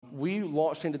we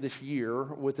launched into this year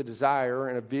with a desire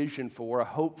and a vision for, a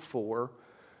hope for,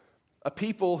 a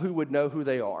people who would know who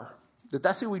they are.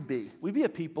 That's who we'd be. We'd be a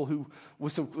people who,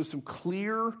 with some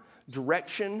clear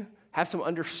direction, have some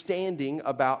understanding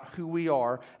about who we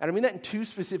are. And I mean that in two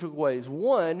specific ways.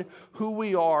 One, who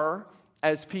we are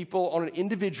as people on an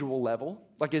individual level,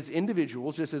 like as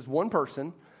individuals, just as one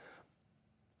person,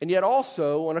 and yet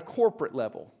also on a corporate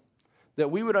level,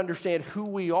 that we would understand who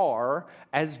we are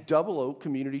as Double Oak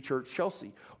Community Church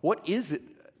Chelsea. What is it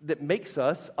that makes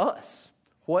us us?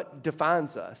 What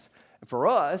defines us? And for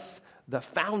us, the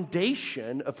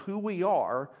foundation of who we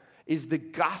are is the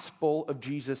gospel of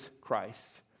Jesus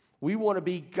Christ. We want to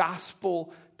be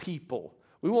gospel people.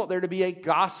 We want there to be a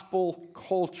gospel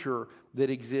culture that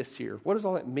exists here. What does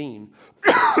all that mean?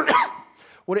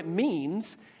 What it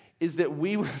means is that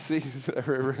we will see,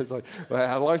 everybody's like, well,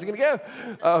 how long is it going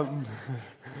to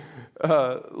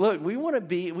go? Look, we want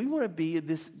to be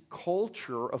this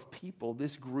culture of people,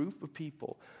 this group of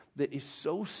people that is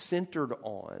so centered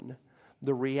on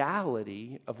the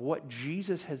reality of what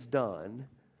Jesus has done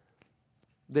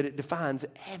that it defines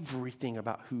everything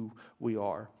about who we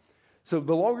are. So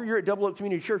the longer you're at Double Oak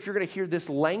Community Church, you're going to hear this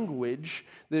language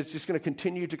that's just going to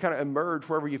continue to kind of emerge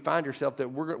wherever you find yourself, that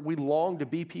we long to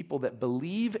be people that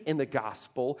believe in the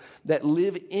gospel, that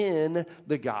live in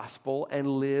the gospel, and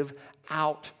live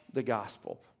out the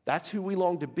gospel. That's who we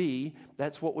long to be.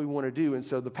 That's what we want to do. And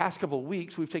so the past couple of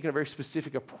weeks, we've taken a very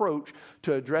specific approach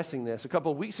to addressing this. A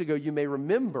couple of weeks ago, you may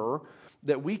remember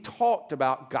that we talked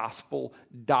about gospel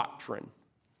doctrine.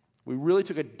 We really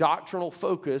took a doctrinal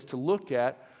focus to look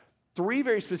at three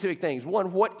very specific things.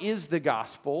 One, what is the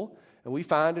gospel? And we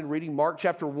find in reading Mark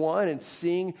chapter 1 and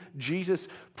seeing Jesus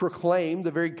proclaim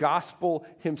the very gospel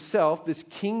himself, this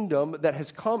kingdom that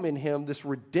has come in him, this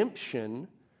redemption,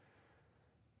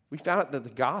 we found out that the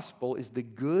gospel is the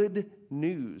good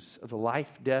news of the life,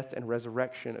 death, and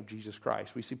resurrection of Jesus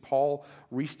Christ. We see Paul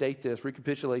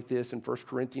recapitulate this in 1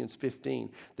 Corinthians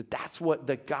 15, that's what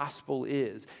the gospel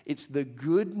is. It's the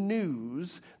good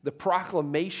news, the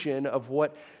proclamation of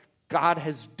what God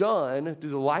has done through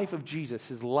the life of Jesus,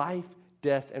 his life,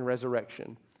 death, and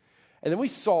resurrection. And then we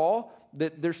saw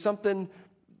that there's something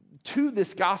to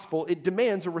this gospel. It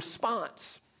demands a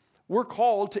response. We're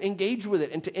called to engage with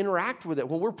it and to interact with it.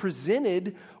 When we're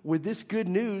presented with this good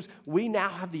news, we now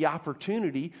have the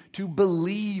opportunity to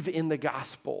believe in the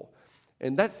gospel.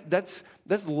 And that's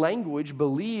language.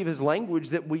 Believe is language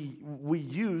that we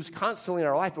use constantly in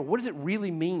our life. But what does it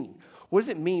really mean? What does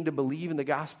it mean to believe in the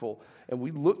gospel? And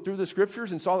we looked through the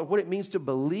scriptures and saw that what it means to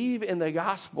believe in the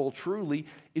gospel truly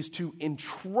is to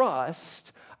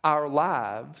entrust our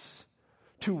lives,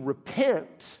 to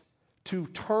repent, to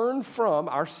turn from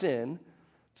our sin,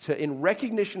 to, in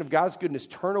recognition of God's goodness,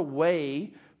 turn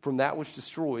away from that which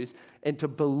destroys, and to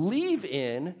believe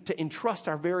in, to entrust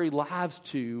our very lives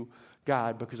to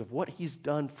God because of what he's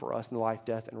done for us in the life,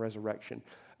 death, and resurrection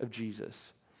of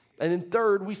Jesus. And then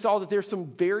third, we saw that there's some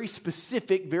very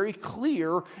specific, very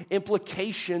clear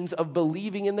implications of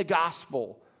believing in the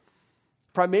gospel.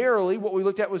 Primarily, what we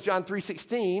looked at was John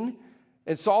 3:16,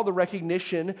 and saw the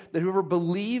recognition that whoever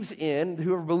believes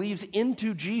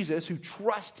into Jesus, who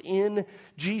trusts in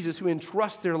Jesus, who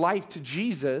entrusts their life to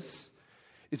Jesus,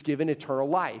 is given eternal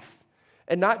life.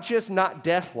 And not just not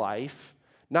death life,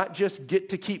 not just get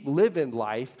to keep living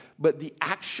life, but the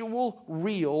actual,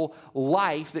 real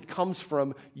life that comes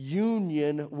from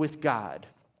union with God.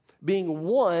 Being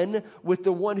one with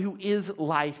the one who is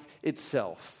life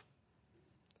itself.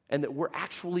 And that we're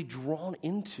actually drawn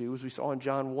into, as we saw in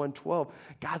John 1:12,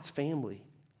 God's family.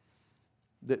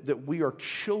 That we are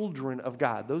children of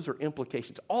God. Those are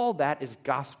implications. All that is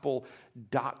gospel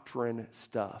doctrine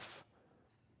stuff.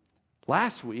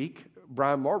 Last week,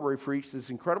 Brian Marbury preached this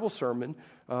incredible sermon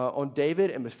on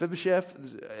David and Mephibosheth,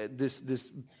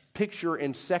 this picture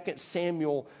in 2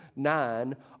 Samuel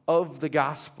 9 of the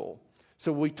gospel.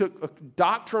 So we took a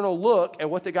doctrinal look at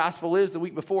what the gospel is the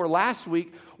week before. Last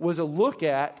week was a look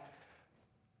at,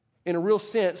 in a real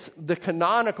sense, the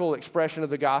canonical expression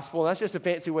of the gospel. And that's just a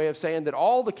fancy way of saying that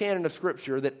all the canon of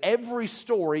Scripture, that every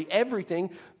story, everything,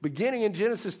 beginning in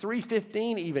Genesis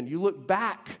 3:15 even, you look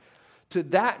back to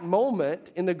that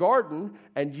moment in the garden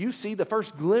and you see the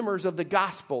first glimmers of the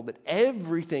gospel, that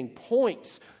everything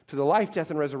points to the life,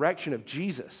 death, and resurrection of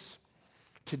Jesus.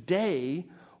 Today,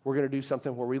 we're going to do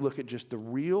something where we look at just the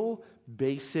real,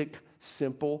 basic,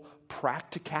 simple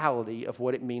practicality of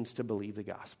what it means to believe the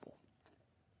gospel.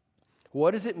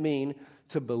 What does it mean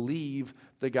to believe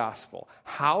the gospel?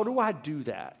 How do I do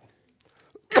that?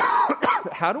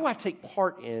 How do I take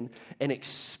part in and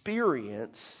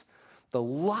experience the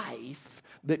life,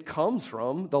 that comes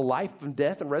from the life and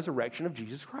death and resurrection of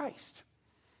Jesus Christ.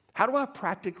 How do I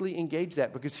practically engage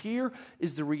that? Because here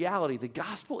is the reality. The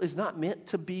gospel is not meant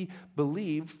to be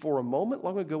believed for a moment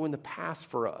long ago in the past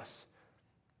for us.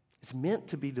 It's meant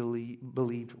to be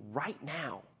believed right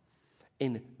now.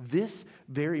 In this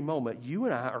very moment, you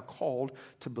and I are called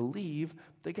to believe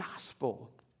the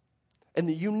gospel. And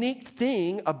the unique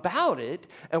thing about it,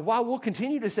 and while we'll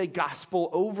continue to say gospel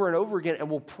over and over again, and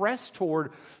we'll press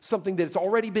toward something that's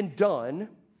already been done,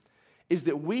 is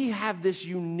that we have this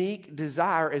unique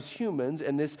desire as humans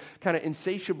and this kind of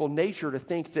insatiable nature to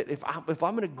think that if I'm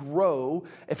going to grow,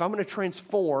 if I'm going to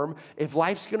transform, if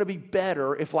life's going to be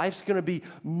better, if life's going to be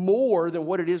more than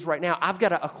what it is right now, I've got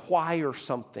to acquire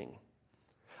something.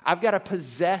 I've got to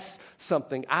possess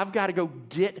something. I've got to go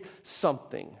get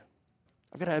something.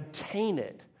 I've got to obtain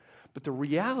it. But the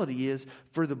reality is,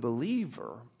 for the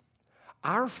believer,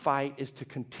 our fight is to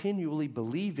continually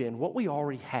believe in what we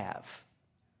already have,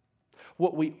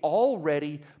 what we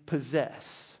already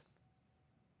possess,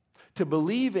 to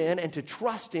believe in and to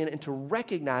trust in and to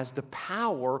recognize the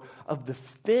power of the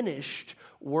finished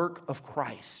work of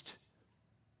Christ,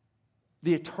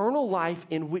 the eternal life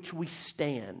in which we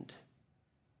stand.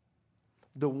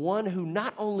 The one who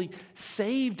not only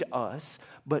saved us,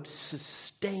 but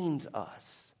sustains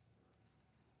us.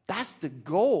 That's the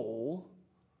goal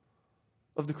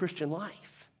of the Christian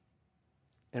life.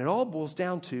 And it all boils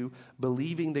down to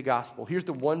believing the gospel. Here's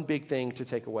the one big thing to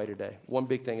take away today. One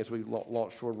big thing as we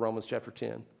launch toward Romans chapter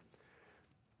 10.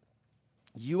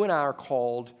 You and I are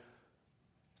called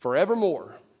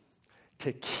forevermore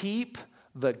to keep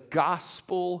the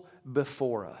gospel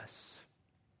before us.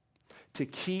 To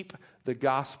keep the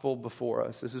gospel before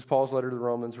us. This is Paul's letter to the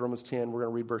Romans, Romans 10. We're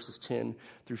going to read verses 10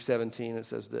 through 17. It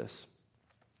says this.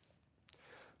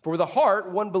 For with the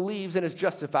heart one believes and is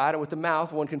justified, and with the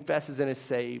mouth one confesses and is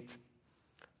saved.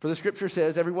 For the scripture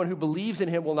says, everyone who believes in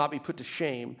him will not be put to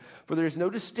shame. For there is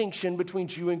no distinction between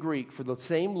Jew and Greek, for the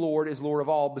same Lord is Lord of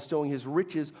all, bestowing his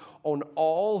riches on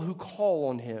all who call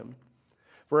on him.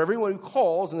 For everyone who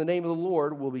calls in the name of the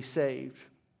Lord will be saved.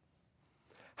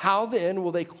 How then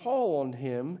will they call on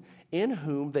him in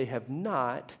whom they have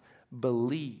not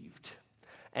believed?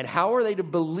 And how are they to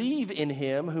believe in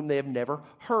him whom they have never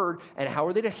heard? And how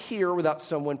are they to hear without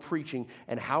someone preaching?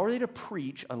 And how are they to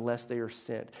preach unless they are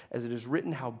sent? As it is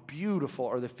written, how beautiful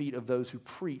are the feet of those who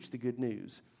preach the good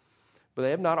news. But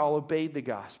they have not all obeyed the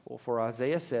gospel. For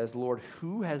Isaiah says, Lord,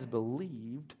 who has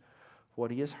believed what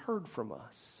he has heard from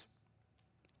us?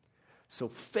 So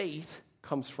faith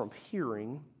comes from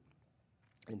hearing,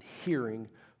 and hearing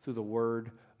through the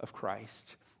word of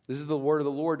Christ. This is the word of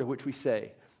the Lord to which we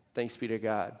say, thanks be to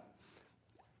God.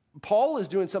 Paul is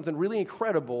doing something really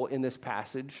incredible in this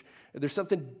passage. There's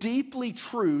something deeply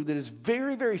true that is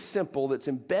very, very simple that's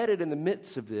embedded in the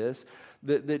midst of this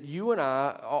that you and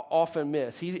I often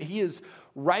miss. He is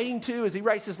writing to, as he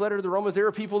writes this letter to the Romans, there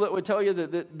are people that would tell you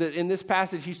that in this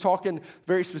passage he's talking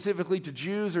very specifically to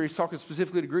Jews or he's talking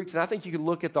specifically to Greeks. And I think you can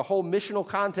look at the whole missional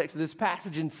context of this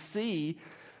passage and see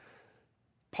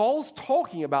Paul's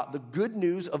talking about the good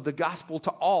news of the gospel to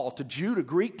all, to Jew, to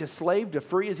Greek, to slave, to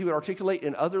free, as he would articulate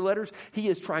in other letters. He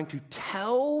is trying to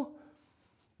tell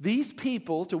these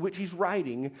people to which he's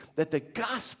writing that the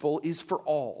gospel is for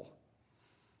all.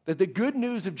 That the good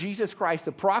news of Jesus Christ,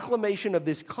 the proclamation of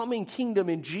this coming kingdom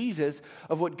in Jesus,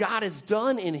 of what God has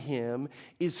done in him,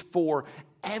 is for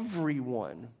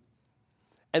everyone.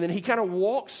 And then he kind of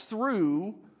walks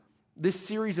through this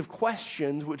series of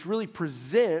questions, which really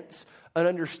presents an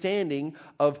understanding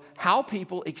of how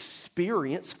people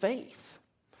experience faith.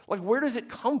 Like, where does it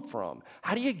come from?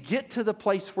 How do you get to the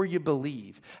place where you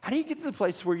believe? How do you get to the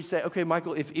place where you say, okay,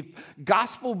 Michael, if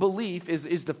gospel belief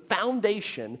is the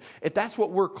foundation, if that's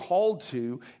what we're called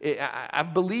to,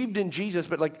 I've believed in Jesus,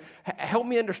 but like, help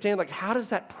me understand, like, how does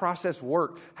that process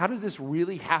work? How does this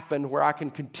really happen where I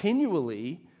can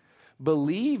continually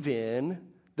believe in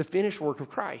the finished work of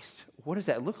Christ? What does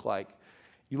that look like?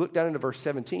 You look down into verse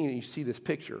 17 and you see this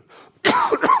picture.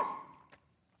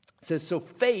 It says, so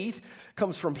faith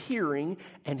comes from hearing,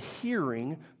 and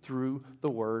hearing through the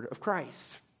word of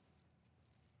Christ.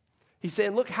 He's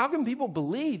saying, look, how can people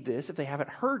believe this if they haven't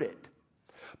heard it?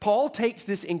 Paul takes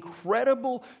this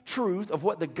incredible truth of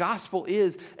what the gospel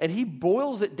is, and he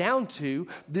boils it down to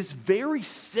this very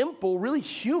simple, really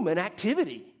human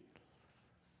activity.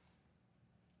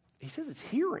 He says it's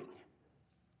hearing.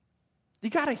 You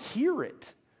got to hear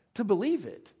it to believe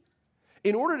it.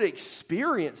 In order to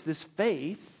experience this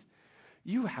faith,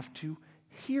 you have to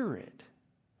hear it.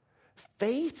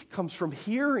 Faith comes from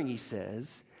hearing, he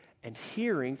says, and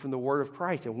hearing from the word of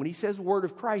Christ. And when he says word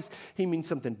of Christ, he means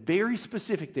something very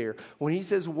specific there. When he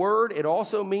says word, it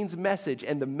also means message.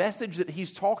 And the message that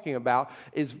he's talking about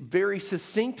is very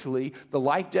succinctly the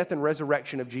life, death, and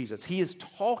resurrection of Jesus. He is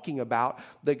talking about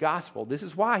the gospel. This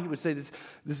is why he would say this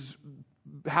is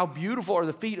how beautiful are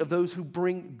the feet of those who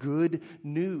bring good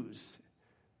news.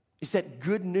 It's that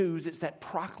good news, it's that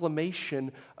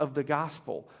proclamation of the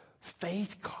gospel.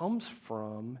 Faith comes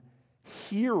from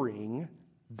hearing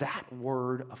that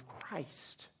word of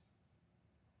Christ.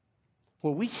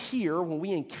 When we hear, when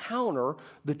we encounter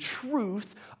the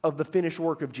truth of the finished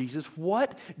work of Jesus,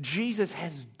 what Jesus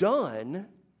has done,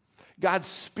 God's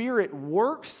Spirit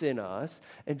works in us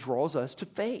and draws us to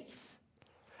faith.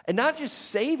 And not just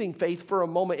saving faith for a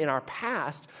moment in our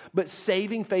past, but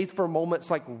saving faith for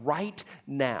moments like right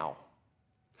now,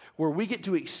 where we get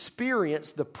to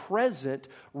experience the present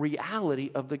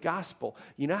reality of the gospel.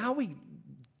 You know how we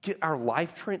get our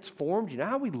life transformed? You know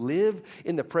how we live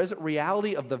in the present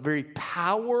reality of the very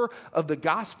power of the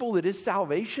gospel that is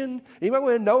salvation? Anybody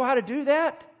want to know how to do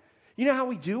that? You know how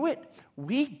we do it?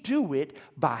 We do it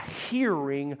by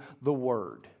hearing the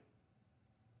word.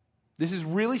 This is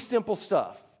really simple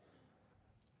stuff,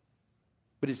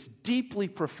 but it's deeply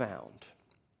profound.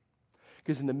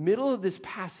 Because in the middle of this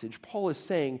passage, Paul is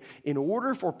saying, in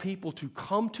order for people to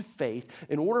come to faith,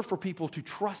 in order for people to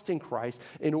trust in Christ,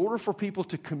 in order for people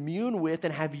to commune with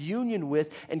and have union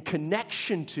with and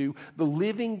connection to the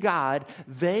living God,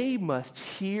 they must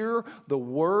hear the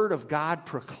word of God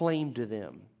proclaimed to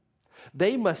them.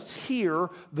 They must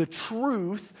hear the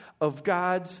truth of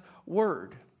God's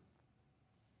word.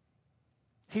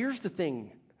 Here's the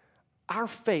thing. Our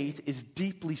faith is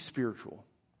deeply spiritual.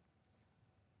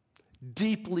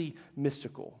 Deeply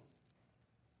mystical.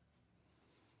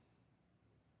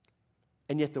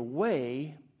 And yet the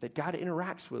way that God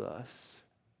interacts with us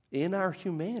in our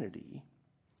humanity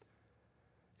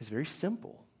is very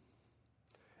simple.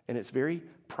 And it's very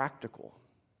practical.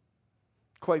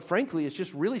 Quite frankly, it's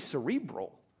just really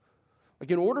cerebral. Like,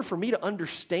 in order for me to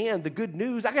understand the good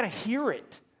news, I got to hear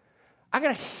it. I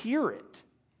got to hear it.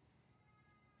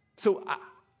 So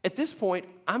at this point,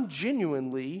 I'm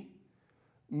genuinely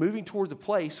moving toward the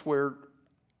place where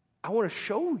I want to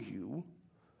show you,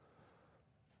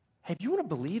 hey, if you want to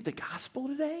believe the gospel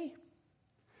today,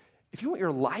 if you want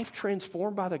your life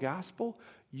transformed by the gospel,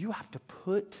 you have to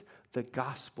put the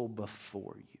gospel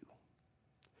before you.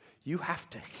 You have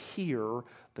to hear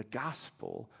the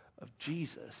gospel of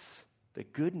Jesus, the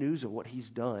good news of what he's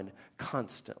done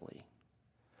constantly.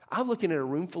 I'm looking at a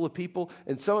room full of people,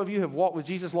 and some of you have walked with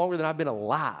Jesus longer than I've been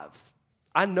alive.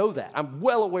 I know that. I'm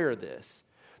well aware of this.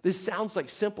 This sounds like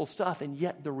simple stuff, and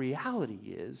yet the reality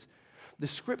is the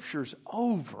scriptures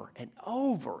over and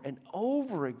over and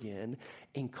over again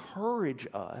encourage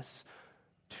us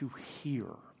to hear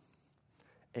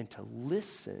and to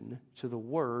listen to the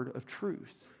word of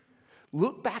truth.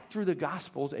 Look back through the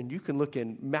Gospels, and you can look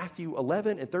in Matthew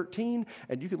 11 and 13,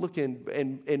 and you can look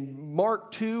in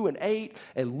Mark 2 and 8,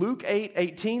 and Luke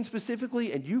 8:18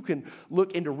 specifically, and you can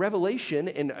look into Revelation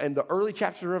and the early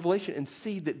chapters of Revelation and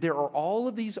see that there are all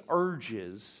of these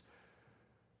urges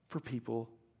for people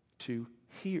to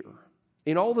hear.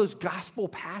 In all those gospel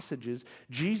passages,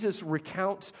 Jesus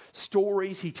recounts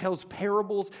stories, he tells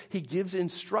parables, he gives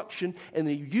instruction, and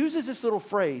then he uses this little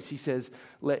phrase. He says,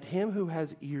 "Let him who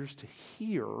has ears to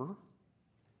hear,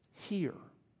 hear."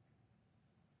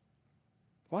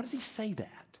 Why does he say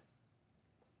that?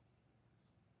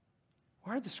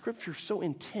 Why are the scriptures so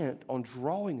intent on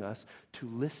drawing us to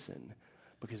listen?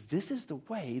 Because this is the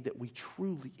way that we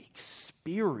truly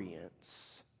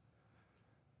experience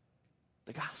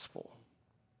the gospel,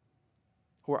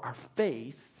 where our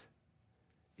faith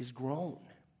is grown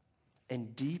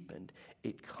and deepened.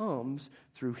 It comes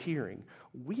through hearing.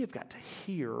 We have got to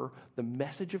hear the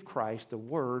message of Christ, the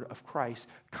word of Christ,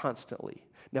 constantly.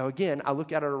 Now, again, I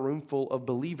look out at a room full of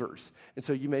believers. And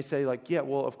so you may say, like, yeah,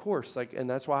 well, of course. And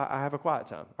that's why I have a quiet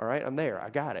time. All right, I'm there. I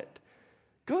got it.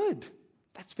 Good.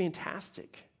 That's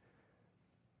fantastic.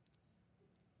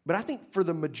 But I think for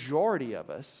the majority of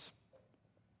us,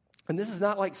 and this is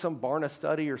not like some Barna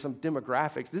study or some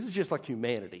demographics. This is just like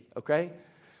humanity, okay?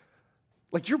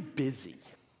 Like, you're busy.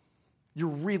 You're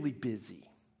really busy.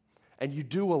 And you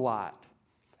do a lot.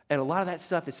 And a lot of that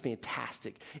stuff is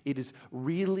fantastic. It is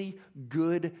really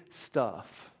good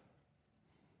stuff.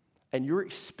 And your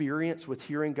experience with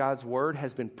hearing God's word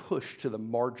has been pushed to the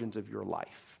margins of your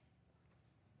life.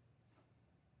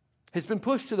 It's been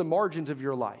pushed to the margins of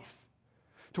your life.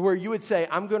 To where you would say,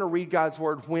 I'm going to read God's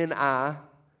word when I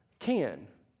can,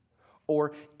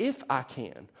 or if I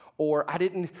can, or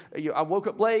I woke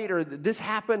up late, or this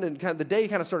happened, and kind of the day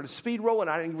kind of started speed rolling.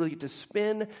 I didn't really get to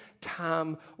spend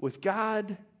time with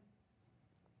God.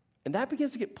 And that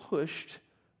begins to get pushed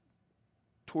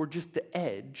toward just the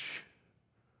edge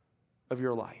of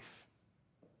your life.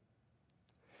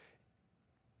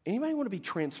 Anybody want to be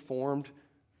transformed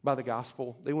by the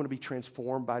gospel? They want to be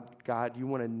transformed by God. You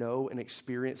want to know and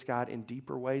experience God in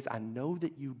deeper ways? I know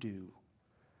that you do.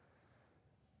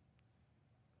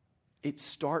 It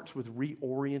starts with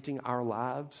reorienting our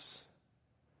lives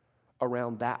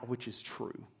around that which is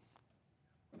true.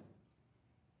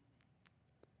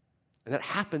 And that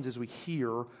happens as we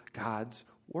hear God's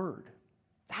word.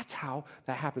 That's how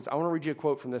that happens. I want to read you a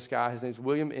quote from this guy. His name's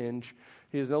William Inge.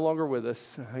 He is no longer with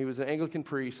us. He was an Anglican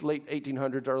priest, late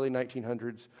 1800s, early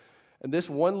 1900s. And this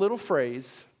one little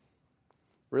phrase,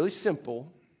 really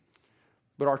simple,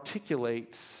 but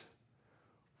articulates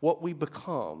what we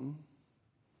become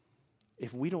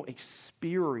if we don't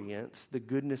experience the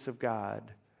goodness of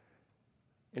God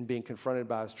and being confronted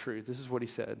by His truth. This is what he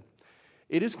said.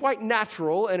 It is quite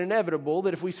natural and inevitable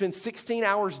that if we spend 16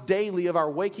 hours daily of our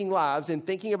waking lives in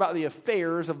thinking about the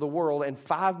affairs of the world and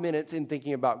 5 minutes in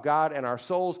thinking about God and our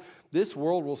souls, this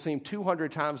world will seem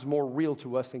 200 times more real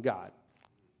to us than God.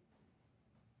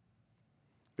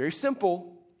 Very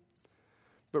simple,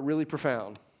 but really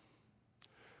profound.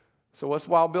 So what's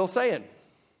Wild Bill saying?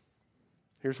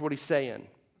 Here's what he's saying.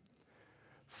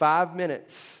 5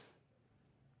 minutes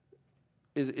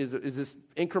is this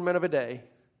increment of a day.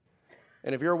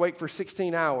 And if you're awake for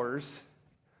 16 hours,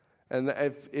 and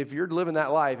if you're living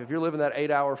that life, if you're living that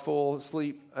 8-hour full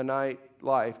sleep a night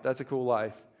life, that's a cool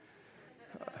life.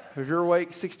 If you're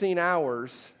awake 16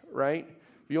 hours, right?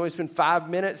 If you only spend 5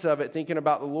 minutes of it thinking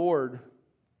about the Lord,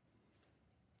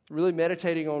 really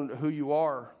meditating on who you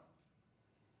are,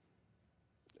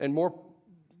 and more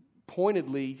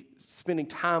pointedly, spending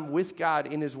time with God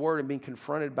in His Word and being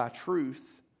confronted by truth,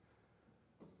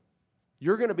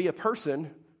 you're going to be a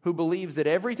person who believes that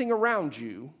everything around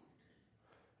you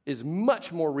is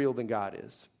much more real than God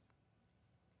is.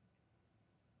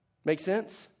 Make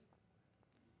sense?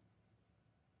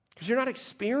 Because you're not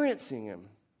experiencing Him.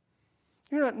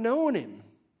 You're not knowing Him.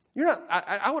 You're not,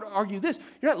 I would argue this,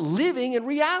 you're not living in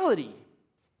reality.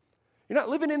 You're not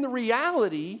living in the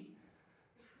reality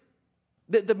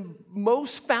that the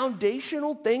most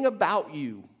foundational thing about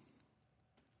you,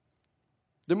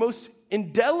 the most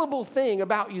indelible thing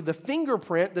about you, the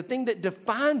fingerprint, the thing that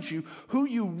defines you, who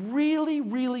you really,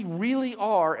 really, really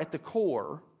are at the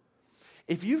core,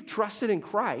 if you've trusted in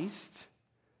Christ,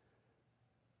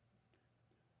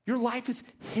 your life is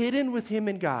hidden with Him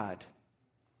in God.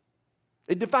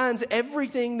 It defines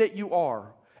everything that you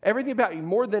are. Everything about you,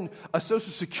 more than a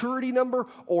social security number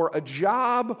or a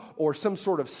job or some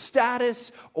sort of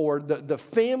status or the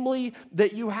family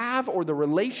that you have or the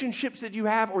relationships that you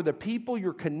have or the people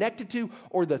you're connected to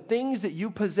or the things that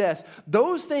you possess.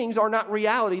 Those things are not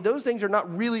reality. Those things are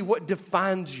not really what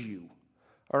defines you.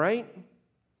 All right?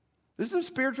 This is some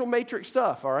spiritual matrix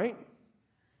stuff, all right?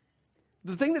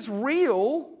 The thing that's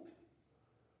real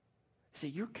is that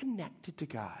you're connected to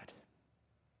God.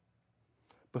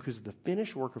 Because of the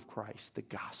finished work of Christ, the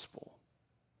gospel.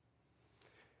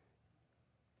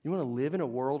 You want to live in a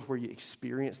world where you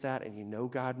experience that and you know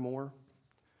God more?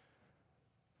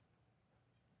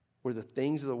 Where the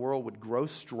things of the world would grow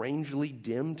strangely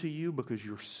dim to you because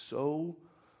you're so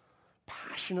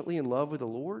passionately in love with the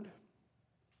Lord?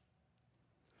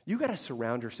 You got to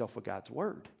surround yourself with God's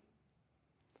word.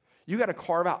 You got to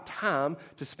carve out time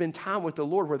to spend time with the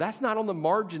Lord where that's not on the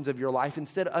margins of your life.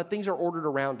 Instead, things are ordered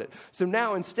around it. So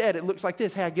now instead, it looks like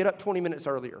this. Hey, I get up 20 minutes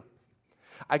earlier.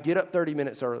 I get up 30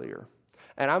 minutes earlier.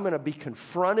 And I'm going to be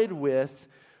confronted with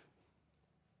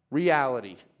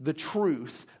reality, the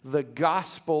truth, the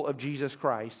gospel of Jesus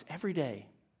Christ every day.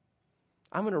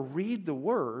 I'm going to read the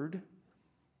word.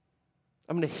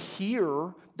 I'm going to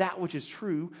hear that which is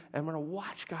true. And I'm going to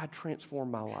watch God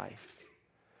transform my life.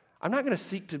 I'm not going to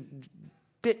seek to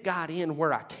fit God in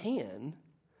where I can.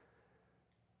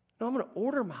 No, I'm going to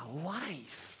order my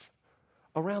life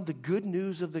around the good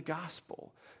news of the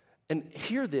gospel. And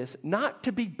hear this, not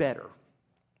to be better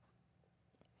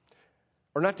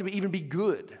or not to even be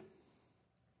good.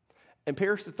 And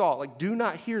perish the thought, like, do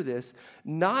not hear this,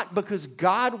 not because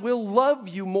God will love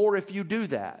you more if you do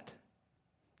that.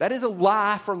 That is a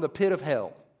lie from the pit of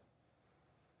hell.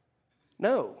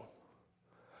 No.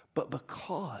 But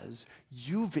because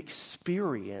you've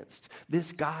experienced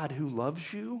this God who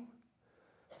loves you,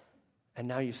 and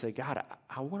now you say, God,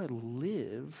 I want to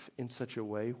live in such a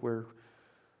way where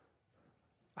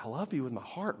I love you with my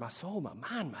heart, my soul, my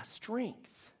mind, my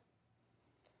strength.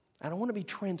 I don't want to be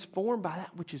transformed by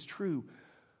that which is true.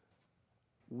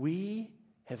 We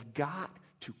have got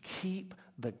to keep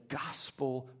the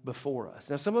gospel before us.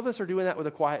 Now, some of us are doing that with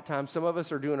a quiet time. Some of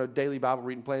us are doing a daily Bible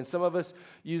reading plan. Some of us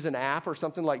use an app or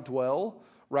something like Dwell,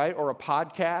 right, or a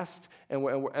podcast, and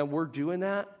we're doing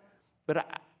that.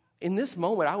 But in this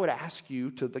moment, I would ask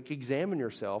you to examine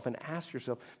yourself and ask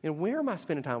yourself, where am I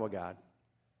spending time with God?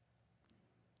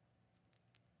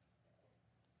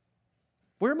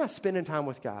 Where am I spending time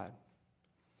with God?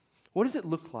 What does it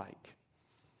look like?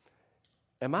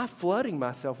 Am I flooding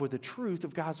myself with the truth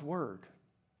of God's word?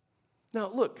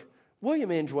 Now, look,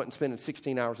 William Inge wasn't spending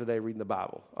 16 hours a day reading the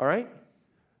Bible, all right?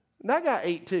 That guy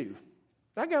ate too.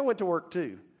 That guy went to work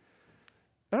too.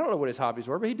 I don't know what his hobbies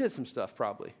were, but he did some stuff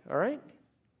probably, all right?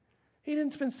 He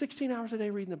didn't spend 16 hours a day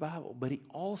reading the Bible, but he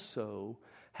also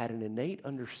had an innate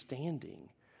understanding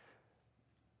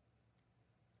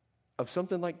of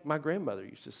something like my grandmother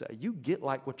used to say, you get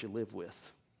like what you live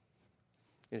with.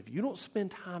 And if you don't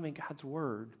spend time in God's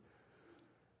word,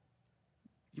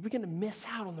 you begin to miss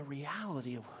out on the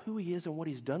reality of who he is and what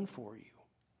he's done for you.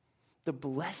 The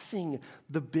blessing,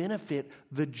 the benefit,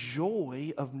 the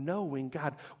joy of knowing,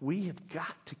 God, we have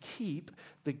got to keep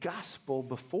the gospel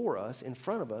before us, in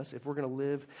front of us, if we're going to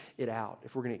live it out,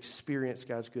 if we're going to experience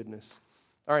God's goodness.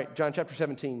 All right, John chapter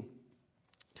 17.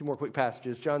 Two more quick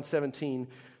passages. John 17,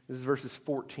 this is verses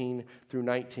 14 through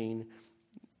 19.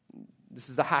 This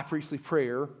is the high priestly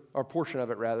prayer, or portion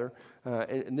of it rather.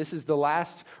 And this is the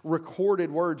last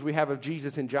recorded words we have of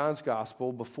Jesus in John's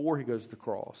gospel before he goes to the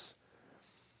cross.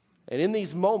 And in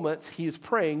these moments, he is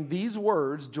praying these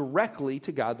words directly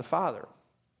to God the Father.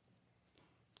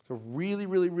 It's a really,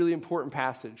 really, really important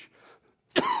passage.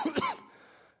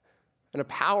 And a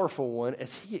powerful one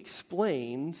as he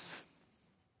explains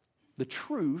the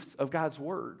truth of God's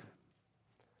word.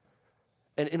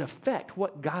 And in effect,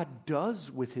 what God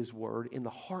does with his word in the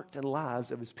hearts and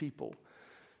lives of his people.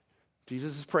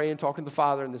 Jesus is praying, talking to the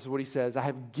Father, and this is what he says, I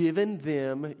have given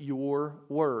them your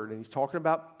word. And he's talking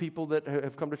about people that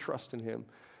have come to trust in him.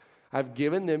 I've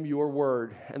given them your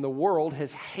word, and the world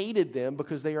has hated them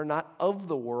because they are not of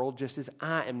the world, just as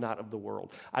I am not of the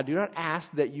world. I do not ask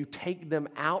that you take them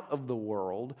out of the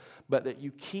world, but that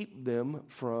you keep them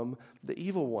from the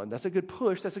evil one. That's a good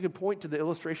push. That's a good point to the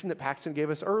illustration that Paxton gave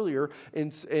us earlier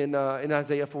in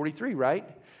Isaiah 43, right?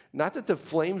 Not that the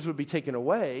flames would be taken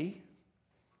away,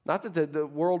 not that the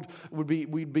world would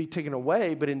be taken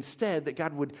away, but instead that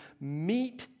God would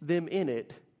meet them in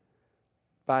it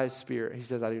by his Spirit. He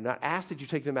says, I do not ask that you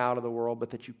take them out of the world, but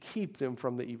that you keep them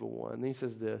from the evil one. And he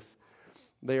says this,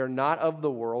 they are not of the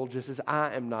world, just as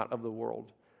I am not of the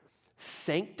world.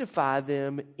 Sanctify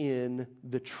them in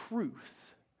the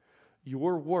truth.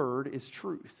 Your word is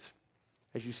truth.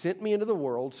 As you sent me into the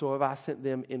world, so have I sent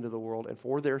them into the world. And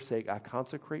for their sake, I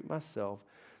consecrate myself,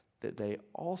 that they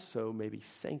also may be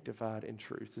sanctified in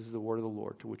truth. This is the word of the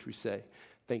Lord, to which we say,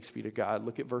 thanks be to God.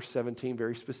 Look at verse 17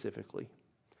 very specifically.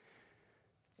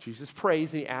 Jesus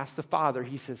prays and he asks the Father,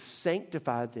 he says,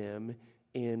 sanctify them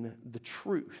in the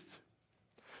truth.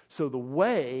 So the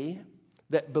way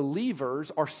that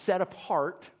believers are set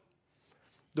apart,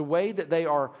 the way that they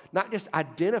are not just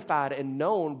identified and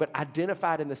known, but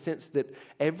identified in the sense that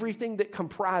everything that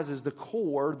comprises the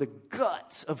core, the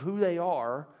guts of who they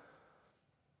are,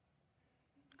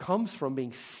 comes from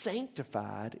being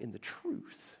sanctified in the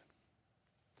truth.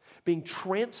 Being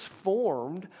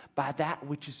transformed by that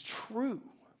which is true.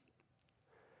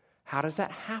 How does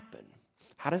that happen?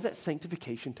 How does that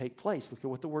sanctification take place? Look at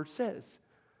what the word says.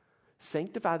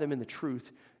 Sanctify them in the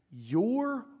truth.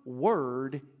 Your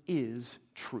word is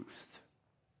truth.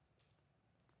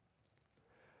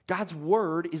 God's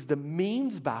word is the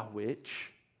means by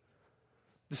which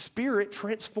the Spirit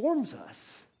transforms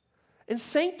us and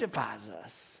sanctifies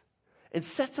us and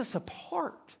sets us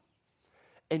apart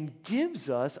and gives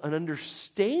us an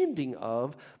understanding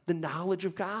of the knowledge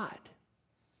of God.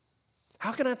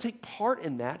 How can I take part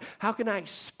in that? How can I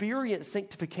experience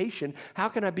sanctification? How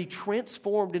can I be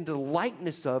transformed into the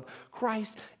likeness of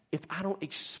Christ if I don't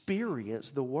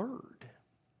experience the Word?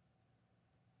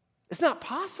 It's not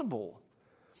possible.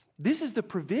 This is the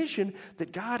provision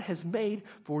that God has made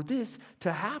for this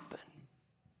to happen.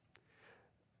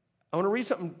 I want to read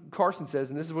something Carson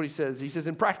says, and this is what he says. He says,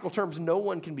 in practical terms, no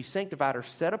one can be sanctified or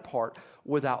set apart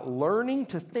without learning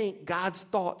to think God's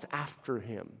thoughts after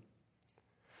him.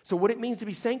 So what it means to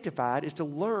be sanctified is to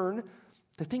learn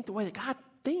to think the way that God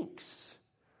thinks,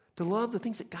 to love the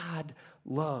things that God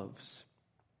loves.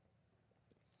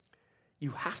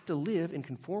 You have to live in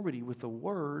conformity with the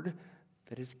word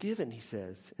that is given, he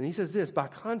says. And he says this, by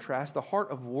contrast, the heart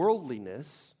of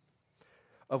worldliness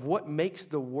of what makes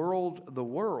the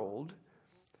world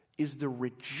is the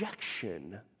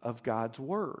rejection of God's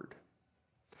word,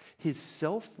 his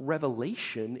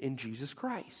self-revelation in Jesus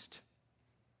Christ.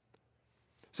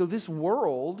 So this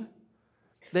world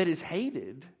that is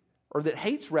hated, or that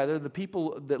hates rather the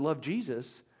people that love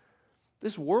Jesus,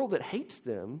 this world that hates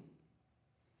them,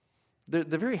 the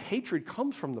very hatred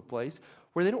comes from the place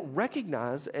where they don't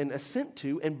recognize and assent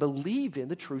to and believe in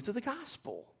the truth of the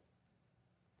gospel.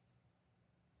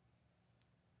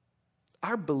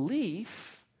 Our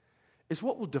belief is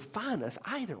what will define us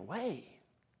either way.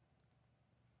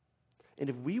 And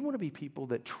if we want to be people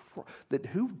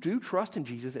who do trust in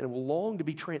Jesus and will long to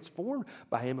be transformed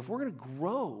by him, if we're going to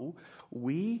grow,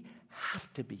 we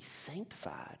have to be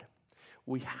sanctified.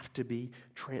 We have to be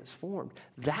transformed.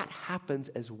 That happens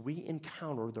as we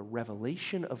encounter the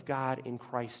revelation of God in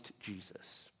Christ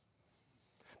Jesus.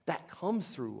 That comes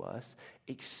through us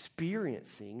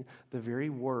experiencing the very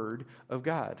word of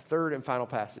God. Third and final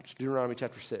passage, Deuteronomy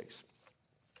chapter 6.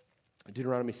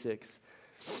 Deuteronomy 6.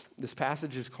 This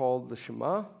passage is called the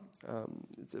Shema.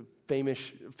 It's a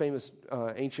famous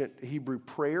ancient Hebrew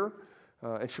prayer.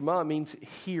 And Shema means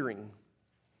hearing.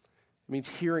 It means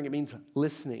hearing. It means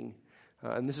listening.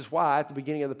 And this is why at the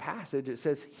beginning of the passage it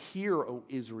says, "Hear, O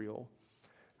Israel."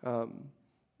 But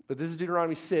this is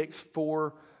Deuteronomy 6,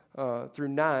 4 through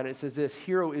 9. It says this,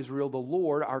 "Hear, O Israel, the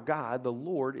Lord our God, the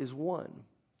Lord is one.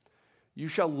 You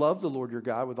shall love the Lord your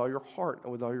God with all your heart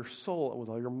and with all your soul and with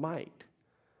all your might.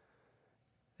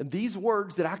 And these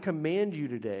words that I command you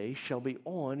today shall be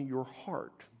on your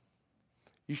heart.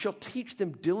 You shall teach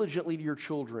them diligently to your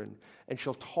children, and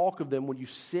shall talk of them when you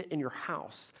sit in your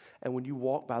house, and when you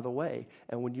walk by the way,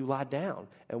 and when you lie down,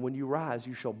 and when you rise.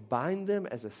 You shall bind them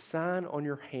as a sign on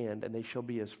your hand, and they shall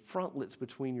be as frontlets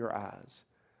between your eyes.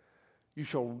 You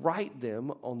shall write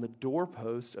them on the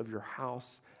doorpost of your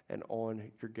house and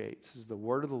on your gates." This is the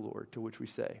word of the Lord, to which we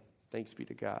say, thanks be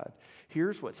to God.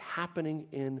 Here's what's happening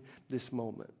in this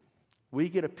moment. We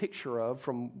get a picture of,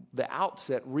 from the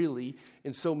outset, really,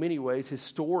 in so many ways,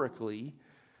 historically,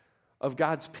 of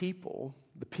God's people,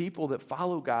 the people that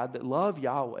follow God, that love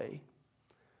Yahweh,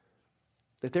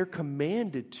 that they're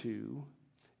commanded to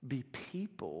be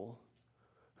people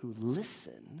who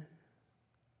listen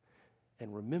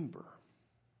and remember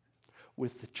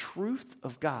with the truth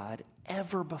of God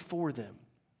ever before them.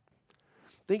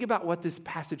 Think about what this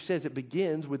passage says. It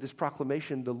begins with this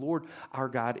proclamation, the Lord our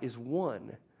God is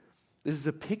one. This is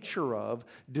a picture of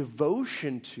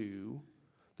devotion to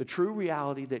the true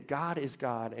reality that God is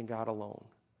God and God alone.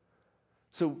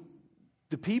 So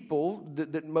the people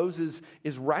that Moses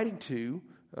is writing to,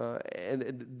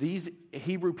 and these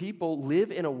Hebrew people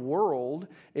live in a world,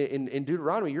 in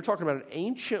Deuteronomy, you're talking about an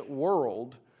ancient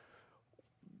world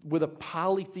with a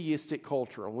polytheistic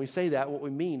culture. And when we say that, what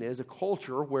we mean is a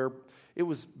culture where it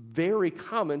was very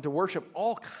common to worship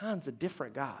all kinds of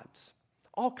different gods.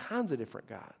 All kinds of different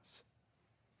gods.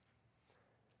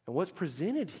 And what's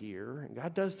presented here, and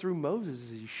God does through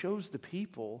Moses, is he shows the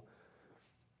people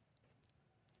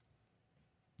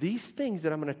these things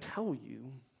that I'm going to tell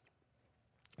you,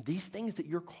 these things that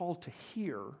you're called to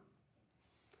hear,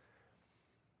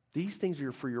 these things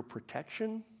are for your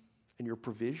protection and your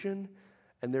provision,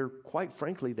 and they're, quite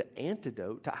frankly, the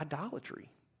antidote to idolatry,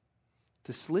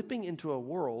 to slipping into a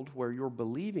world where you're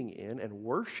believing in and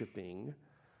worshiping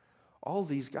all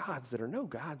these gods that are no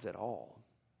gods at all.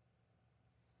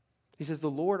 He says,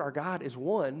 the Lord our God is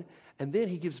one, and then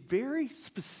he gives very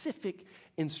specific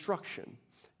instruction.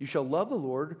 You shall love the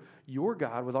Lord your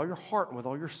God with all your heart and with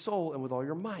all your soul and with all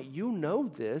your might. You know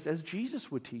this, as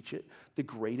Jesus would teach it, the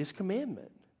greatest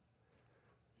commandment.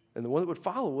 And the one that would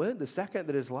follow it, the second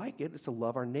that is like it, is to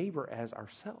love our neighbor as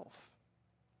ourselves.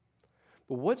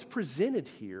 But what's presented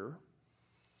here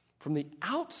from the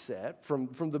outset, from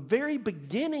the very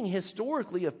beginning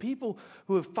historically of people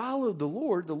who have followed the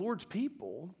Lord's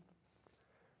people,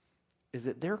 is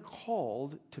that they're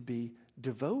called to be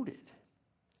devoted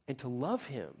and to love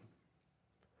him.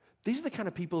 These are the kind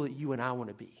of people that you and I want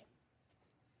to be.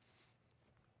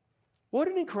 What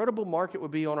an incredible mark it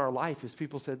would be on our life if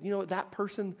people said, you know, that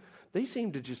person, they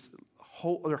seem to just,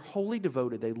 they're wholly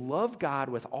devoted. They love God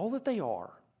with all that they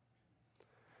are.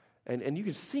 And you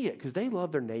can see it because they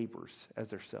love their neighbors as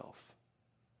their self.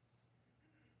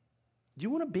 Do you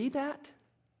want to be that?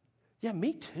 Yeah,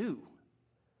 me too.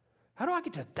 How do I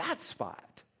get to that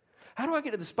spot? How do I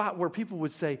get to the spot where people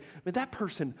would say, man, that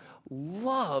person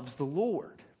loves the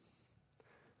Lord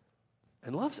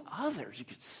and loves others? You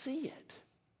could see it.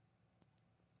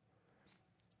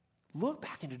 Look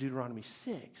back into Deuteronomy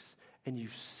 6 and you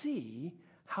see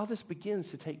how this begins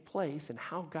to take place and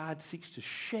how God seeks to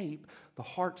shape the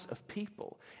hearts of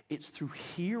people. It's through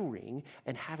hearing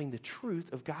and having the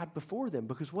truth of God before them.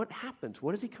 Because what happens?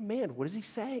 What does he command? What does he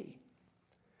say?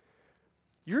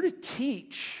 You're to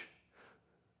teach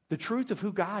the truth of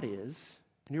who God is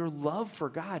and your love for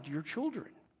God to your children.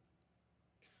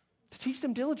 To teach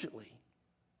them diligently.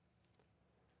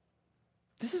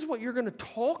 This is what you're going to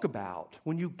talk about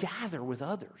when you gather with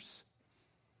others.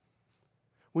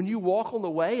 When you walk on the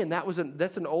way, and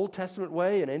that's an Old Testament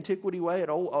way, an antiquity way, an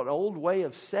old way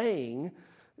of saying,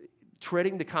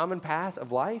 treading the common path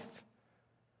of life.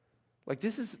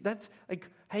 That's like,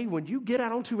 hey, when you get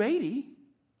out on 280,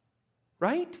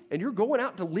 right, and you're going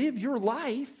out to live your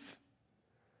life,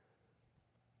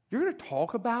 you're going to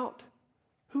talk about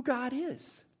who God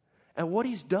is and what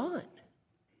he's done.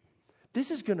 This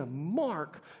is going to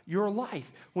mark your life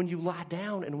when you lie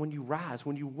down and when you rise.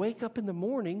 When you wake up in the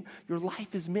morning, your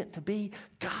life is meant to be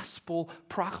gospel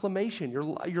proclamation.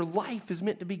 Your life is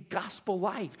meant to be gospel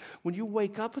life. When you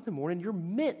wake up in the morning, you're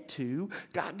meant to,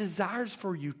 God desires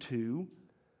for you to,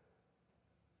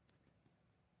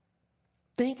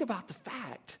 think about the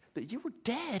fact that you were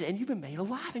dead and you've been made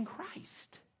alive in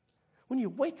Christ. When you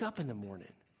wake up in the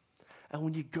morning and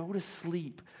when you go to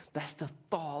sleep, that's the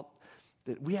thought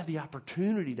that we have the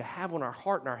opportunity to have on our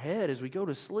heart and our head as we go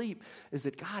to sleep, is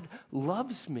that God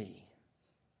loves me.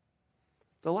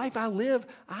 The life I live,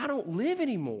 I don't live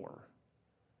anymore.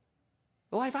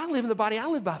 The life I live in the body, I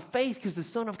live by faith because the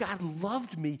Son of God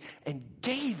loved me and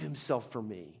gave himself for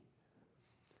me.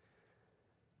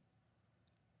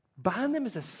 Bind them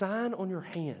as a sign on your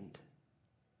hand.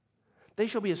 They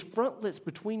shall be as frontlets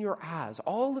between your eyes.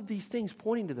 All of these things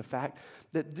pointing to the fact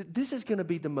that this is going to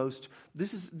be the most,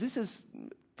 this is,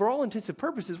 for all intents and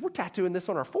purposes, we're tattooing this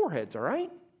on our foreheads, all right?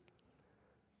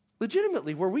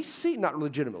 Legitimately, where we see, not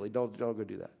legitimately, don't go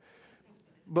do that.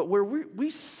 But where we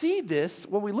see this,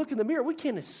 when we look in the mirror, we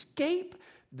can't escape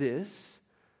this,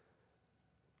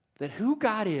 that who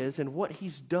God is and what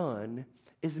he's done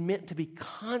is meant to be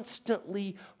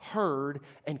constantly heard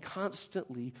and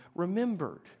constantly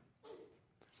remembered.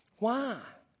 Why?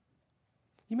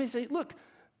 You may say, look,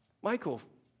 Michael,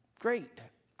 great.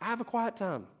 I have a quiet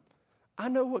time. I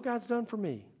know what God's done for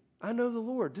me. I know the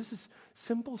Lord. This is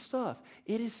simple stuff.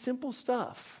 It is simple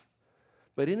stuff.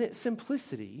 But in its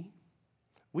simplicity,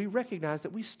 we recognize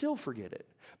that we still forget it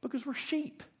because we're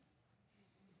sheep.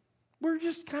 We're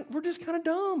just kind of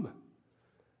dumb.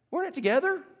 We're not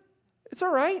together. It's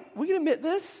all right. We can admit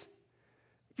this.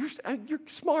 You're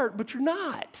smart, but you're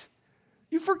not.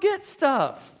 You forget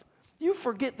stuff. You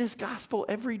forget this gospel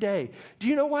every day. Do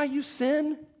you know why you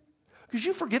sin? Because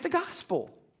you forget the gospel.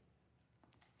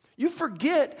 You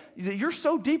forget that you're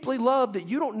so deeply loved that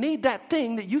you don't need that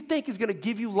thing that you think is going to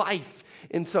give you life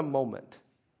in some moment.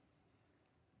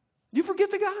 You forget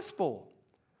the gospel.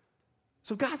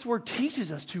 So God's word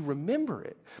teaches us to remember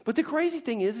it. But the crazy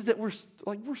thing is that we're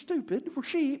stupid, we're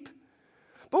sheep,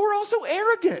 but we're also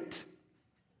arrogant.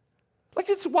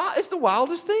 It's the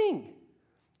wildest thing.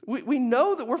 We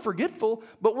know that we're forgetful,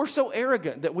 but we're so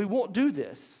arrogant that we won't do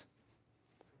this.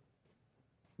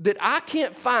 That I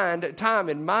can't find time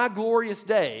in my glorious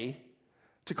day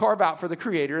to carve out for the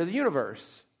creator of the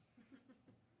universe.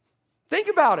 Think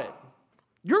about it.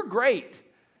 You're great.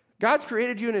 God's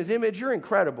created you in his image. You're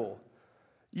incredible.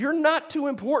 You're not too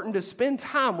important to spend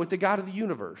time with the God of the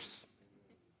universe.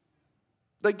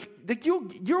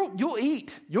 You'll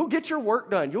eat. You'll get your work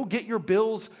done. You'll get your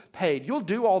bills paid. You'll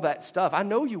do all that stuff. I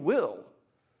know you will.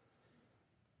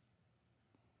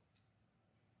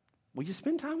 Will you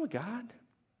spend time with God?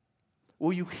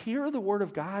 Will you hear the word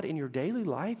of God in your daily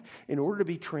life in order to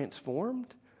be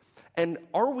transformed? And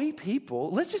are we people,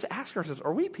 let's just ask ourselves,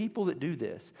 are we people that do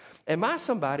this? Am I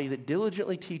somebody that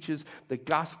diligently teaches the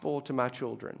gospel to my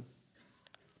children?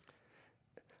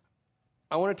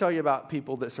 I want to tell you about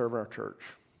people that serve in our church.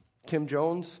 Kim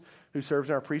Jones, who serves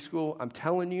in our preschool, I'm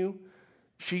telling you,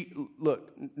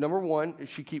 number one,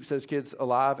 she keeps those kids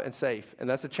alive and safe. And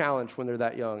that's a challenge when they're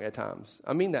that young at times.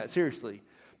 I mean that, seriously.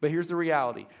 But here's the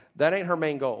reality. That ain't her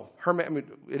main goal.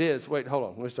 It is. Wait, hold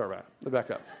on. Let me start back. Let me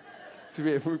back up. So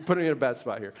we're putting it in a bad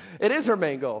spot here. It is her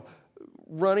main goal.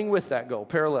 Running with that goal,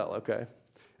 parallel, okay?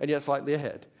 And yet slightly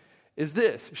ahead. Is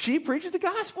this. She preaches the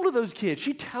gospel to those kids.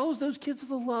 She tells those kids of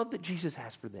the love that Jesus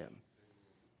has for them.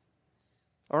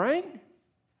 All right?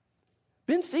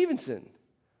 Ben Stevenson.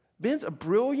 Ben's a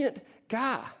brilliant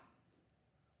guy.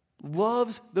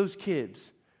 Loves those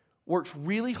kids. Works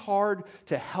really hard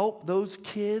to help those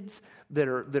kids that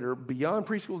are beyond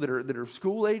preschool, that are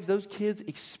school age, those kids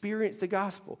experience the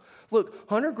gospel. Look,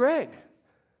 Hunter Gregg.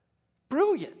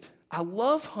 Brilliant. I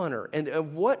love Hunter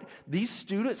and what these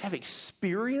students have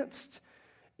experienced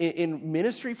in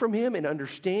ministry from him and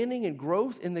understanding and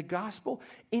growth in the gospel.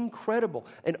 Incredible.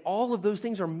 And all of those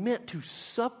things are meant to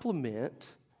supplement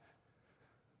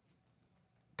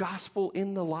gospel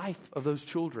in the life of those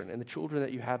children and the children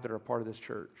that you have that are a part of this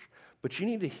church. But you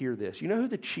need to hear this. You know who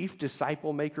the chief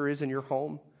disciple maker is in your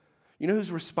home? You know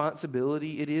whose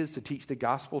responsibility it is to teach the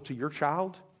gospel to your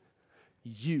child?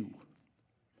 You.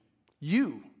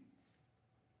 You.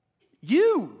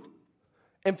 You.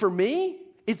 And for me,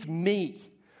 it's me.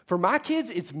 For my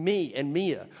kids, it's me and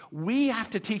Mia. We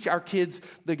have to teach our kids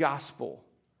the gospel.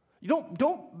 You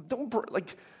don't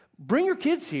like bring your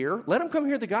kids here, let them come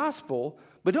hear the gospel,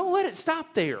 but don't let it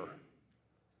stop there.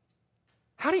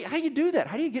 How do you do that?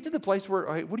 How do you get to the place where,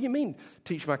 what do you mean,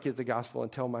 teach my kids the gospel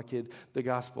and tell my kid the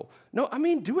gospel? No, I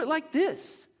mean, do it like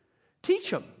this.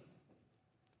 Teach them.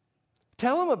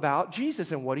 Tell them about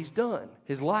Jesus and what he's done,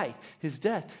 his life, his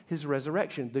death, his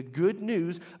resurrection, the good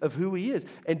news of who he is.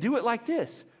 And do it like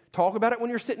this. Talk about it when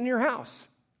you're sitting in your house.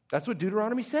 That's what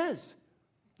Deuteronomy says.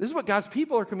 This is what God's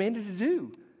people are commanded to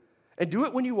do. And do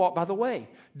it when you walk by the way.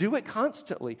 Do it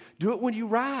constantly. Do it when you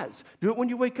rise. Do it when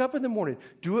you wake up in the morning.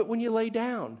 Do it when you lay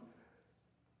down.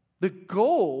 The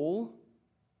goal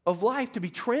of life to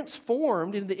be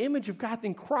transformed into the image of God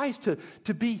in Christ,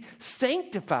 to be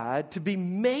sanctified, to be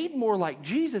made more like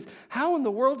Jesus. How in the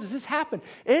world does this happen?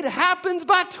 It happens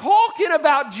by talking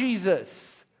about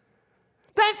Jesus.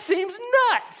 That seems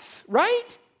nuts,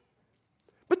 right?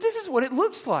 But this is what it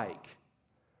looks like.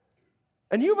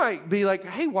 And you might be like,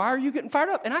 hey, why are you getting fired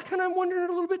up? And I kind of wondered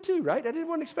a little bit too, right? I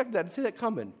didn't expect that. I see that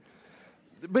coming.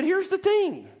 But here's the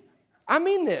thing. I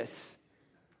mean this.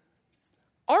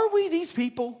 Are we these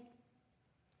people?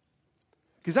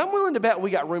 Because I'm willing to bet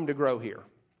we got room to grow here.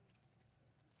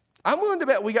 I'm willing to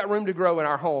bet we got room to grow in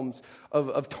our homes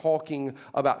of talking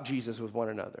about Jesus with one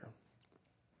another.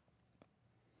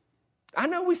 I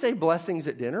know we say blessings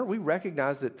at dinner. We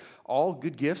recognize that all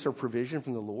good gifts are provision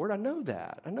from the Lord. I know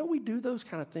that. I know we do those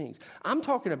kind of things. I'm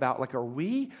talking about, like, are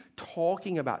we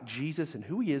talking about Jesus and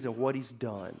who he is and what he's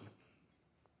done?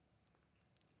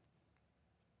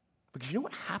 Because you know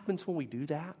what happens when we do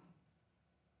that?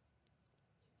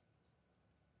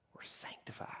 We're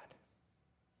sanctified.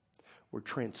 We're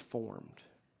transformed.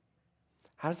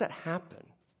 How does that happen?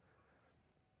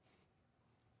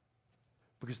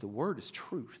 Because the word is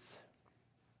truth.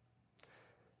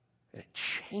 And it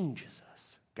changes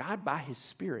us. God, by his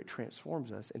Spirit,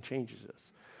 transforms us and changes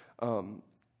us.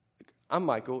 I'm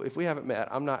Michael. If we haven't met,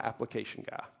 I'm not application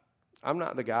guy. I'm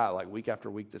not the guy like week after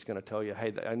week that's going to tell you,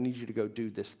 hey, I need you to go do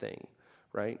this thing,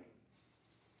 right?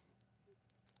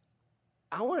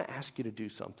 I want to ask you to do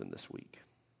something this week,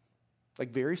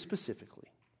 like very specifically.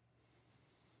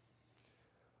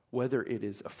 Whether it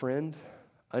is a friend,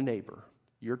 a neighbor,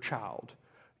 your child,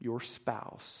 your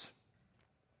spouse,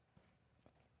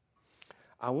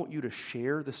 I want you to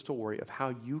share the story of how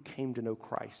you came to know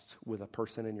Christ with a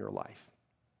person in your life.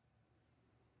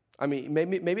 I mean,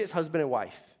 maybe it's husband and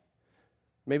wife.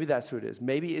 Maybe that's who it is.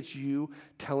 Maybe it's you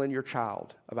telling your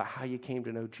child about how you came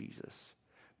to know Jesus.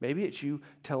 Maybe it's you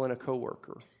telling a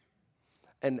coworker.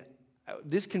 And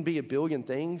this can be a billion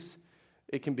things.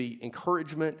 It can be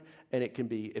encouragement, and it can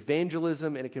be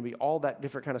evangelism, and it can be all that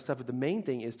different kind of stuff. But the main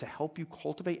thing is to help you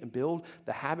cultivate and build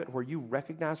the habit where you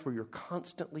recognize, where you're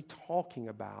constantly talking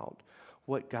about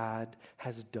what God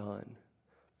has done.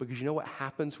 Because you know what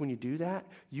happens when you do that?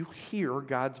 You hear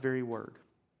God's very word.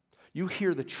 You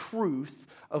hear the truth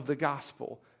of the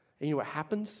gospel. And you know what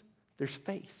happens? There's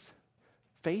faith.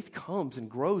 Faith comes and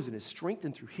grows and is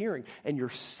strengthened through hearing, and you're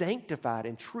sanctified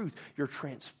in truth. You're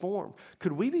transformed.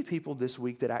 Could we be people this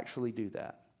week that actually do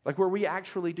that? Like where we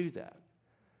actually do that?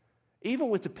 Even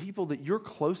with the people that you're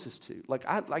closest to.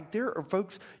 Like there are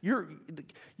folks,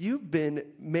 you've been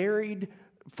married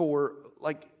for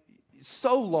like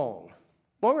so long.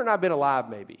 Longer than I've been alive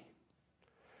maybe.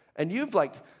 And you've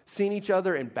like seen each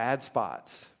other in bad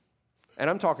spots.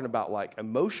 And I'm talking about like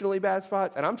emotionally bad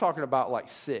spots, and I'm talking about like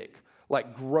sick.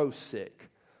 Like gross sick.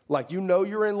 Like you know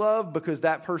you're in love because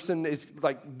that person is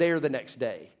like there the next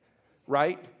day,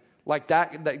 right? Like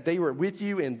that they were with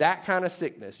you in that kind of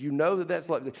sickness. You know that's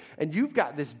love. And you've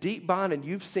got this deep bond, and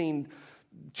you've seen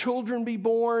children be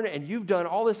born, and you've done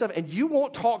all this stuff, and you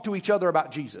won't talk to each other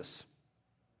about Jesus.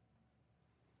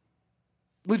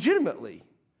 Legitimately.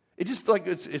 It just feels like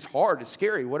it's hard, it's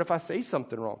scary. What if I say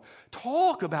something wrong?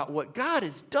 Talk about what God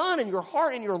has done in your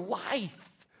heart and your life.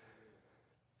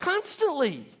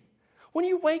 Constantly. When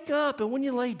you wake up and when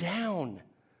you lay down.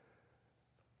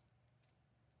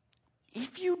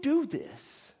 If you do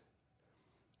this,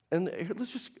 and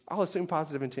I'll assume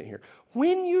positive intent here.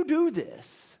 When you do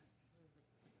this,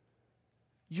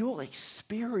 you'll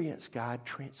experience God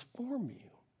transform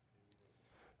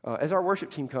you. As our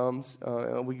worship team comes,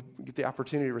 we get the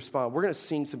opportunity to respond. We're going to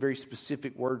sing some very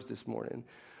specific words this morning.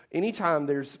 Anytime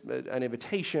there's an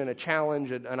invitation, a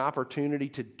challenge, an opportunity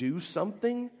to do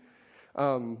something,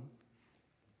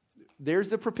 there's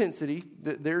the propensity.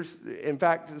 There's, in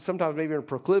fact, sometimes maybe a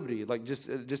proclivity, like just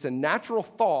a natural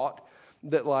thought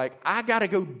that, like, I got to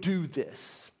go do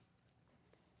this.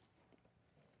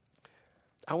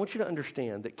 I want you to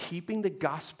understand that keeping the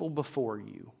gospel before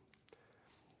you,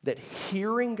 that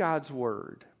hearing God's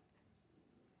word,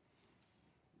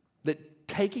 that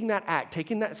taking that act,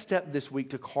 taking that step this week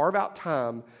to carve out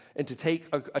time and to take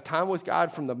a time with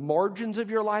God from the margins of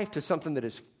your life to something that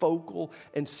is focal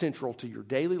and central to your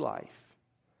daily life,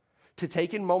 to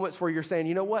take in moments where you're saying,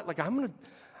 you know what, like I'm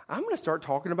gonna start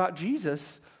talking about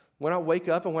Jesus when I wake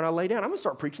up and when I lay down. I'm going to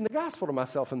start preaching the gospel to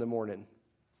myself in the morning.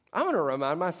 I'm going to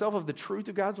remind myself of the truth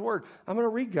of God's word. I'm going to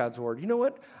read God's word. You know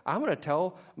what? I'm going to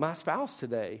tell my spouse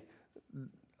today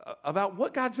about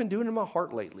what God's been doing in my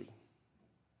heart lately.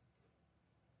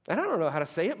 And I don't know how to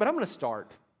say it, but I'm going to start.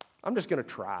 I'm just going to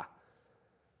try.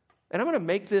 And I'm going to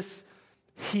make this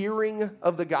hearing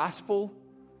of the gospel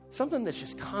something that's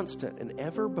just constant and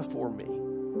ever before me.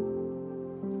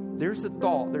 There's a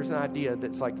thought, there's an idea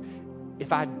that's like,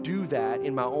 if I do that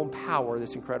in my own power,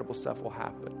 this incredible stuff will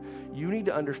happen. You need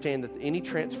to understand that any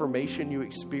transformation you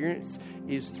experience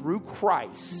is through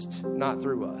Christ, not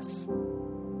through us.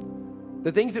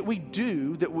 The things that we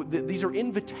do, that these are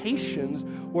invitations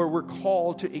where we're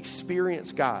called to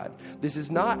experience God. This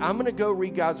is not, I'm going to go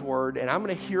read God's word and I'm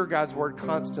going to hear God's word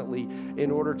constantly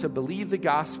in order to believe the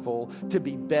gospel to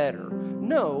be better.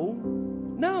 No.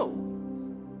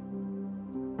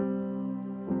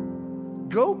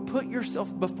 Go put yourself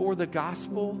before the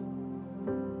gospel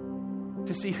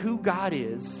to see who God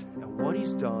is and what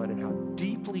he's done and how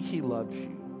deeply he loves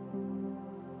you.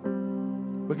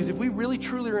 Because if we really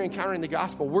truly are encountering the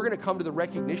gospel, we're going to come to the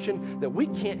recognition that we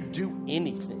can't do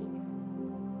anything.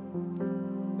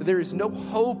 That there is no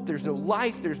hope, there's no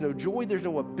life, there's no joy, there's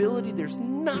no ability, there's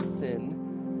nothing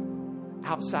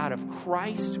outside of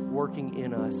Christ working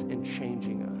in us and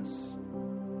changing us.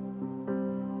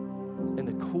 And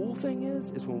the cool thing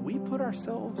is when we put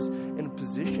ourselves in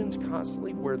positions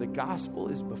constantly where the gospel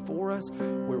is before us,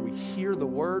 where we hear the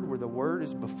word, where the word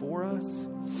is before us,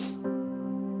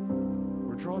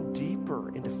 we're drawn deeper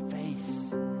into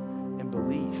faith and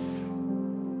belief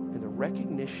and the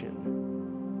recognition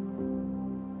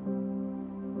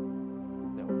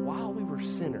that while we were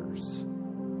sinners,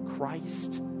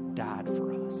 Christ died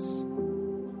for us.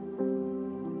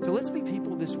 So let's be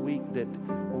people this week that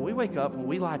when we wake up, when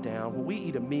we lie down, when we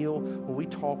eat a meal, when we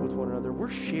talk with one another, we're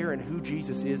sharing who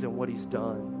Jesus is and what he's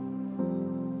done.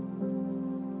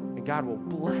 And God will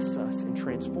bless us and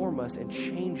transform us and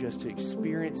change us to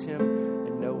experience him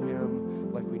and know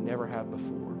him like we never have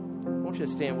before. I want you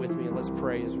to stand with me and let's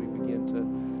pray as we begin to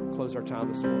close our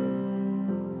time this morning.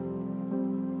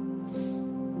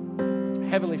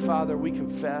 Heavenly Father, we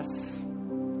confess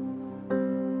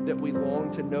that we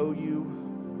long to know you.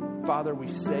 Father, we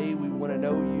say we want to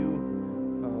know you.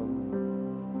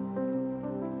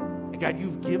 God,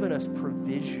 you've given us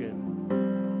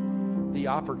provision, the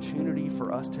opportunity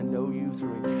for us to know you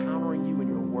through encountering you in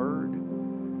your word.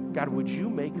 God, would you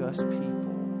make us people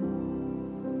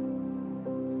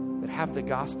that have the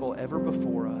gospel ever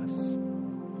before us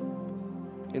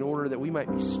in order that we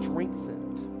might be strengthened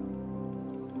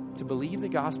to believe the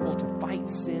gospel, to fight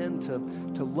sin, to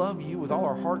love you with all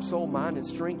our heart, soul, mind, and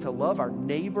strength, to love our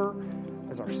neighbor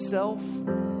as ourself.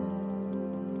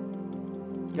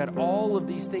 God, all of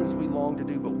these things we long to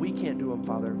do, but we can't do them,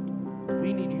 Father.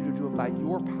 We need you to do them by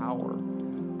your power,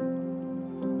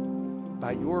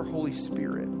 by your Holy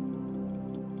Spirit.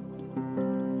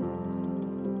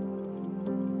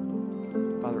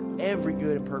 Father, every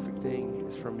good and perfect thing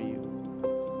is from you.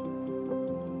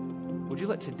 Would you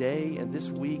let today and this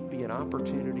week be an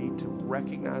opportunity to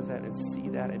recognize that and see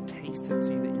that and taste and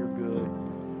see that you're good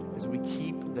as we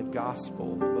keep the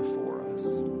gospel before us.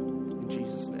 In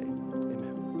Jesus' name.